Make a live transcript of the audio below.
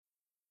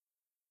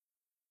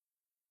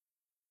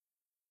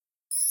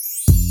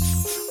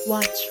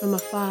Watch from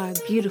afar,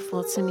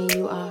 beautiful to me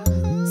you are.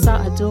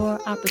 Saw a door,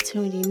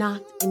 opportunity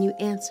knocked, and you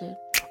answered.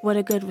 What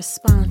a good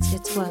response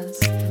it was.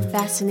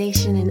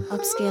 Fascination and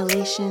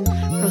upscalation,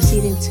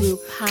 proceeding to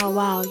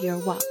powwow your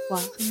walk.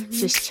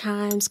 Just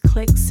chimes,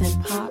 clicks,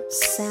 and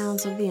pops,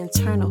 sounds of the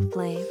internal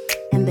flame,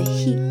 and the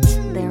heat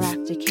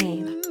thereafter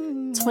came.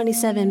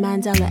 27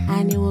 Mandela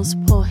annuals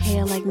pull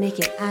hair like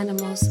naked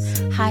animals.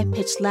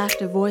 High-pitched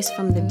laughter voice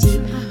from the deep.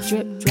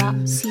 Drip, drop,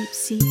 seep.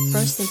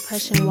 First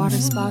impression, water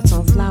spots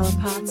on flower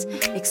pots.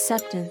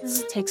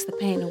 Acceptance takes the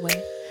pain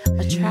away.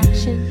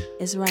 Attraction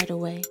is right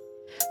away.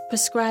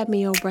 Prescribe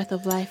me, O breath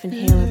of life,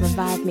 inhale and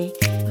revive me.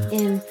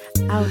 In,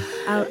 out,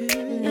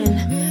 in,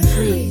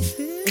 breathe.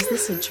 Is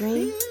this a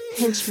dream?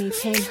 Pinch me,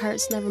 pain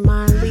hurts, never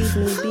mind, leave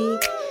me be.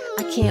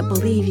 I can't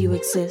believe you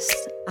exist.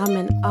 I'm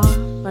in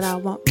awe, but I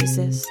won't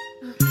resist.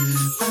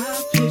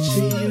 I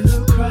picture you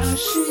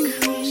crushing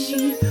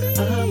me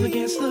up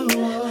against the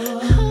wall.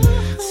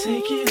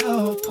 Take it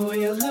all, pour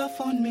your love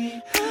on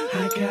me.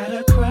 I got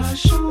a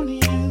crush on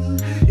you.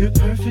 You're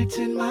perfect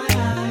in my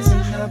eyes,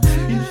 and I'm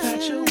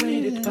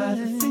infatuated by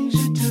the things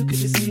you do. Could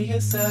you see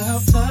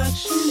yourself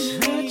touching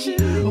me?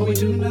 Or we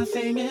do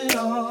nothing at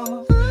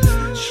all.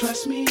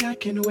 Trust me, I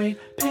can wait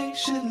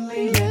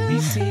patiently. Let me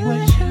see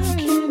what you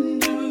can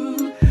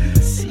do.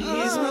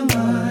 Seize my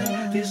mind.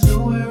 There's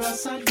nowhere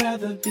else I'd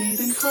rather be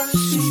than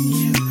crushing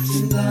you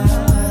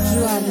tonight.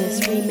 You are this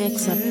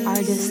remix of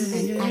artist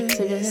and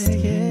activist.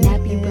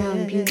 Nappy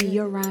brown beauty,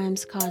 your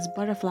rhymes cause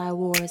butterfly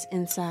wars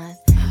inside.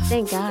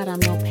 Thank God I'm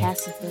no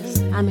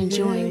pacifist. I'm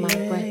enjoying my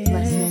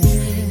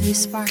breathlessness. You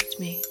sparked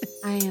me.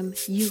 I am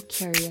you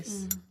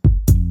curious.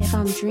 If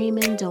I'm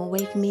dreaming, don't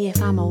wake me.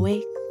 If I'm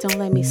awake, don't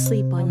let me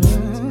sleep on you.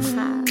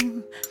 Ha.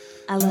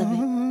 I love it.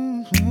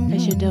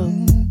 Cause you're dope.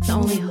 The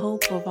only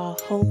hope of all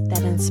hope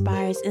that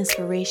inspires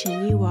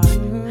inspiration. You are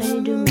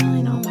honeydew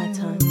melon on my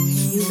tongue.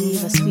 You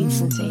leave a sweet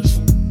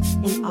sensation.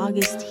 In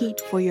August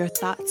heat for your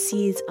thought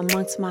seeds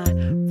amongst my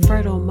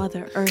fertile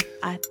mother earth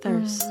I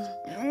thirst.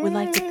 Would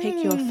like to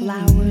pick your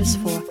flowers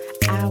for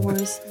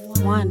hours.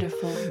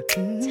 Wonderful.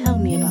 Tell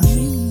me about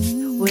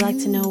you. Would like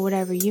to know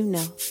whatever you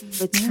know.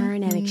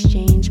 Return and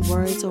exchange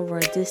words over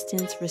a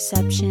distance.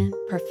 Reception.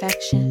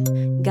 Perfection.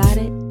 Got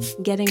it?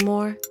 Getting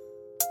more?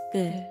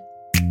 Good.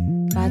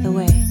 By the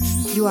way,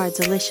 you are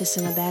delicious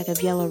in a bag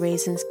of yellow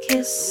raisins,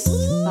 kissed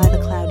by the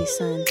cloudy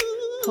sun.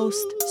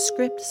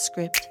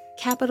 Postscript,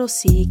 capital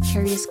C,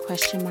 curious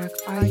question mark,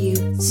 are you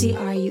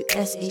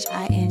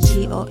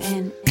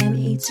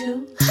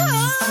CRUSHINGONME2? I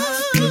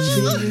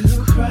picture you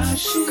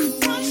crushing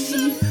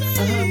me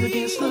up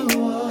against the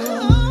wall.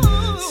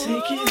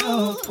 Take it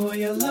all, pour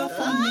your love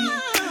on me.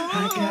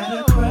 I got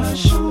a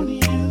crush on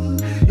you.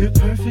 You're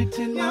perfect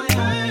in my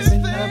eyes,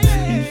 and I'm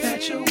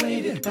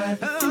infatuated by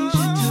the things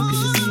you do. Could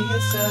you see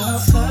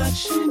yourself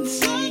touching me?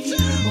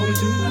 Or we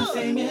do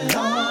nothing at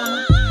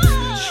all.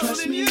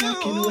 Trust me, I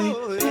can wait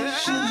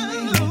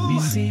patiently. Let me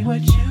see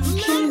what you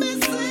can do.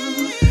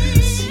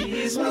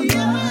 Seize my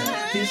mind.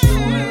 There's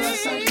nowhere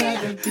else I'd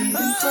rather be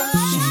than crush.